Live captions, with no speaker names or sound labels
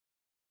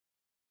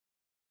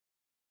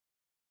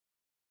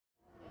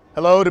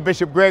Hello to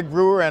Bishop Greg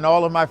Brewer and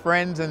all of my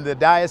friends in the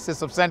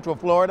Diocese of Central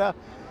Florida.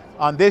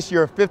 On this,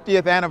 your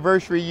 50th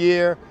anniversary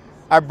year,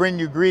 I bring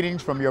you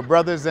greetings from your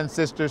brothers and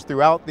sisters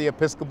throughout the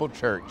Episcopal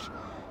Church.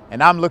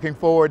 And I'm looking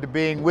forward to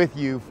being with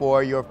you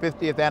for your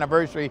 50th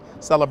anniversary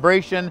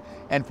celebration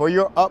and for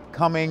your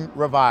upcoming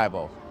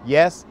revival.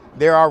 Yes,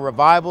 there are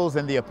revivals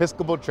in the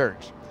Episcopal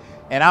Church,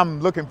 and I'm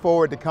looking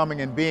forward to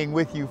coming and being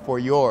with you for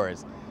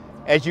yours.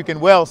 As you can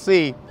well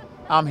see,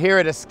 I'm here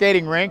at a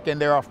skating rink, and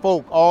there are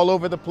folk all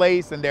over the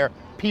place, and there are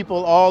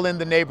people all in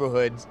the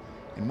neighborhoods.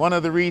 And one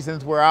of the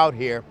reasons we're out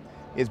here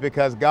is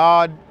because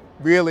God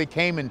really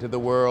came into the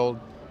world,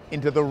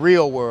 into the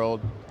real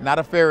world, not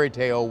a fairy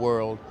tale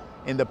world,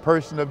 in the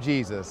person of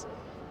Jesus.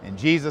 And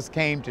Jesus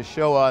came to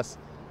show us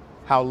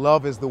how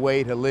love is the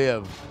way to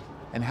live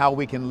and how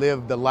we can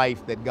live the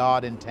life that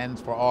God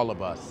intends for all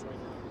of us.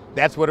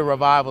 That's what a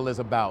revival is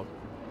about.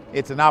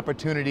 It's an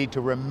opportunity to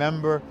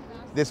remember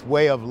this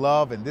way of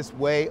love and this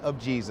way of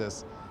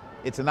Jesus.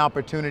 It's an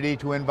opportunity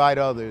to invite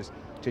others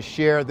to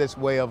share this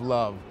way of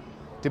love,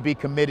 to be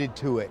committed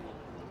to it.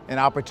 An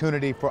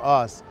opportunity for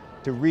us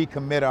to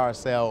recommit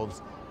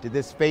ourselves to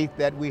this faith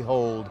that we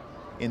hold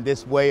in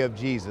this way of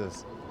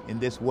Jesus, in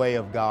this way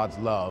of God's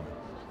love.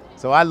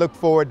 So I look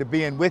forward to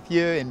being with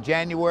you in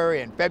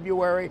January and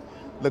February,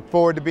 look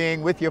forward to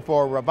being with you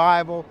for a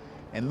revival,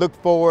 and look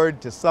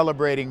forward to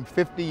celebrating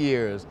 50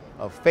 years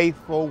of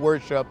faithful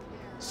worship,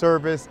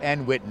 service,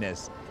 and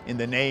witness in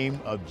the name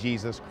of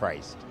Jesus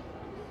Christ.